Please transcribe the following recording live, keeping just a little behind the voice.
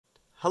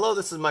Hello,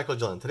 this is Michael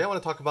Gillen. Today I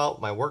want to talk about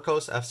my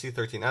Wurkkos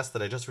FC13S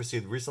that I just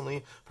received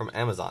recently from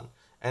Amazon.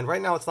 And right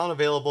now it's not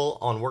available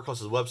on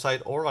Wurkkos'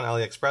 website or on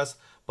AliExpress,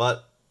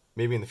 but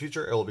maybe in the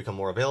future it will become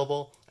more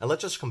available. And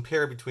let's just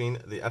compare between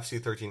the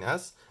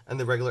FC13S and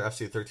the regular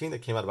FC13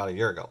 that came out about a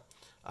year ago.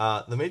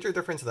 The major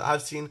difference that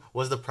I've seen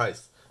was the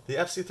price. The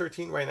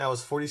FC13 right now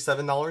is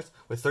 $47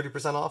 with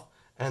 30% off,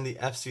 and the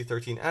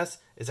FC13S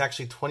is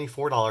actually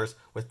 $24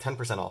 with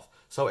 10% off.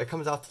 So it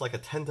comes out to like a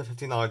 $10 to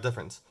 $15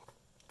 difference.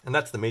 And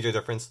that's the major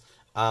difference.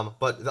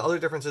 But the other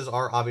differences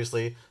are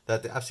obviously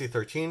that the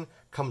FC13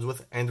 comes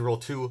with Anduril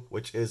 2,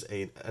 which is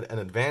an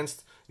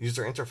advanced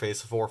user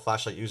interface for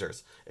flashlight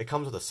users. It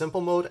comes with a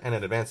simple mode and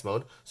an advanced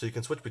mode, so you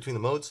can switch between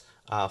the modes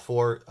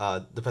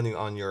depending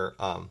on your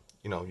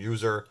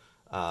user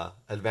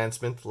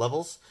advancement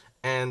levels.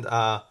 And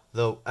the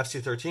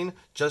FC13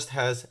 just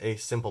has a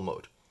simple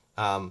mode.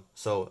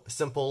 So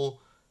simple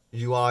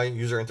UI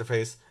user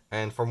interface.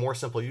 And for more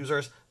simple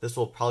users, this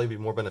will probably be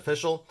more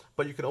beneficial,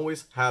 but you can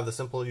always have the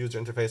simple user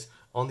interface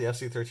on the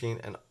FC13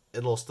 and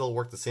it'll still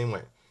work the same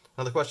way.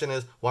 Now the question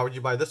is, why would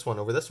you buy this one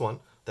over this one?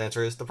 The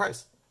answer is the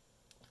price.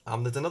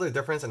 There's another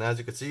difference, and as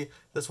you can see,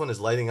 this one is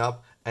lighting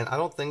up, and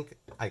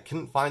I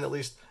couldn't find at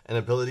least an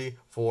ability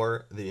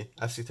for the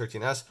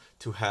FC13S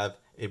to have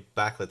a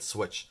backlit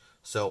switch.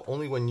 So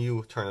only when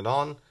you turn it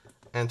on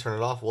and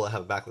turn it off will it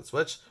have a backlit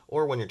switch,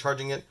 or when you're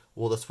charging it,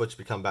 will the switch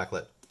become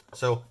backlit.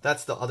 So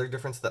that's the other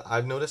difference that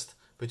I've noticed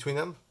between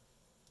them.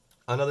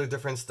 Another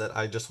difference that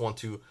I just want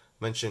to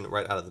mention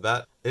right out of the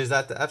bat is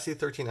that the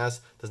FC13S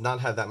does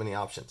not have that many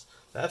options.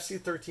 The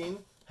FC13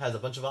 has a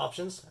bunch of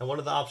options, and one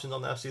of the options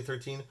on the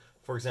FC13,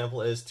 for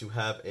example, is to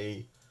have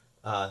a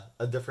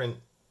different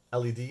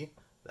LED, the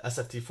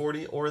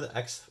SFT40 or the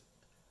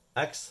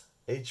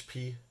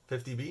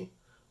XHP50B.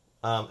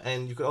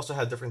 And you could also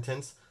have different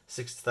tints,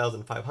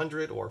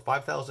 6500 or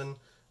 5000,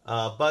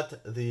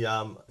 but the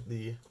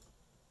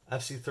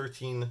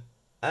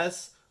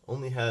FC13S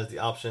only has the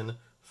option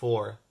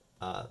for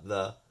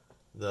the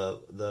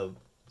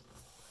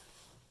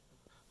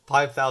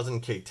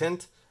 5000K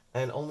tint,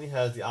 and only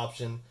has the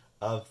option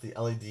of the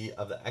LED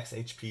of the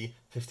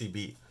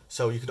XHP50B.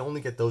 So you could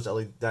only get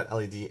that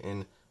LED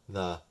in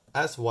the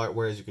S,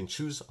 whereas you can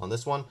choose on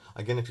this one.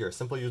 Again, if you're a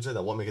simple user,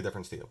 that won't make a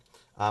difference to you.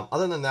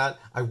 Other than that,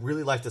 I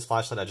really like this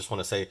flashlight. I just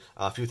want to say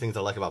a few things I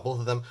like about both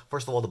of them.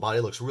 First of all, the body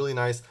looks really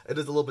nice. It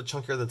is a little bit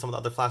chunkier than some of the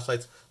other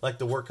flashlights, like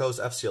the Wurkkos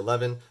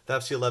FC11. The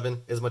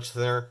FC11 is much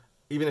thinner.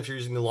 Even if you're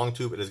using the long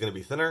tube, it is going to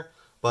be thinner,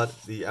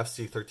 but the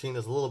FC13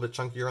 is a little bit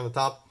chunkier on the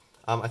top.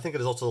 I think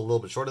it is also a little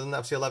bit shorter than the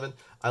FC11.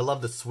 I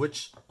love the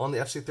switch on the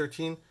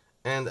FC13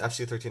 and the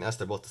FC13S.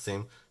 They're both the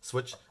same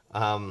switch.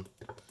 And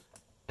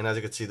as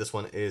you can see, this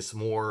one is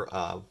more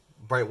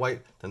bright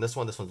white than this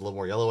one. This one's a little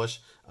more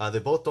yellowish. They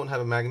both don't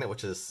have a magnet,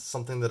 which is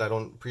something that I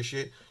don't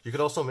appreciate. You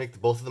could also make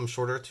both of them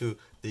shorter to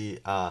the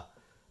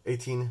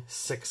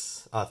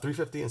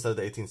 18650 instead of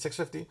the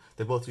 18650.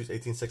 They both use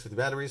 18650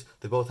 batteries.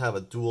 They both have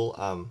a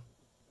dual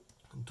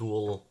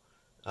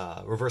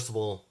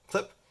reversible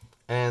clip,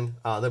 and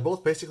they're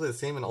both basically the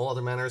same in all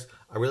other manners.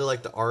 I really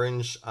like the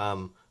orange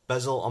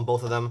bezel on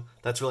both of them.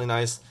 That's really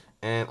nice.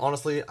 And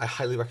honestly, I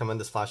highly recommend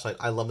this flashlight.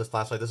 I love this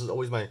flashlight. This is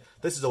always my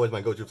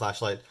go-to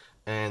flashlight,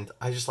 and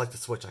I just like the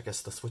switch. I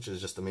guess the switch is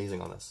just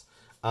amazing on this.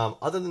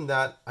 Other than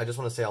that, I just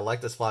want to say I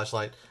like this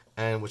flashlight,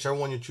 and whichever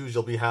one you choose,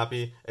 you'll be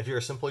happy. If you're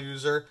a simple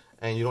user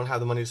and you don't have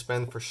the money to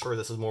spend, for sure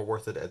this is more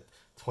worth it at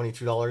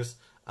 $22.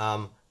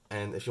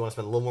 And if you want to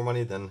spend a little more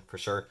money, then for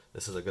sure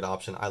this is a good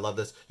option. I love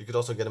this. You could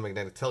also get a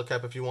magnetic tail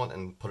cap if you want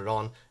and put it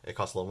on. It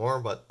costs a little more,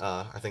 but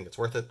I think it's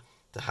worth it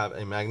to have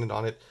a magnet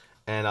on it.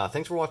 And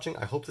thanks for watching.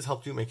 I hope this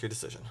helped you make your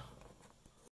decision.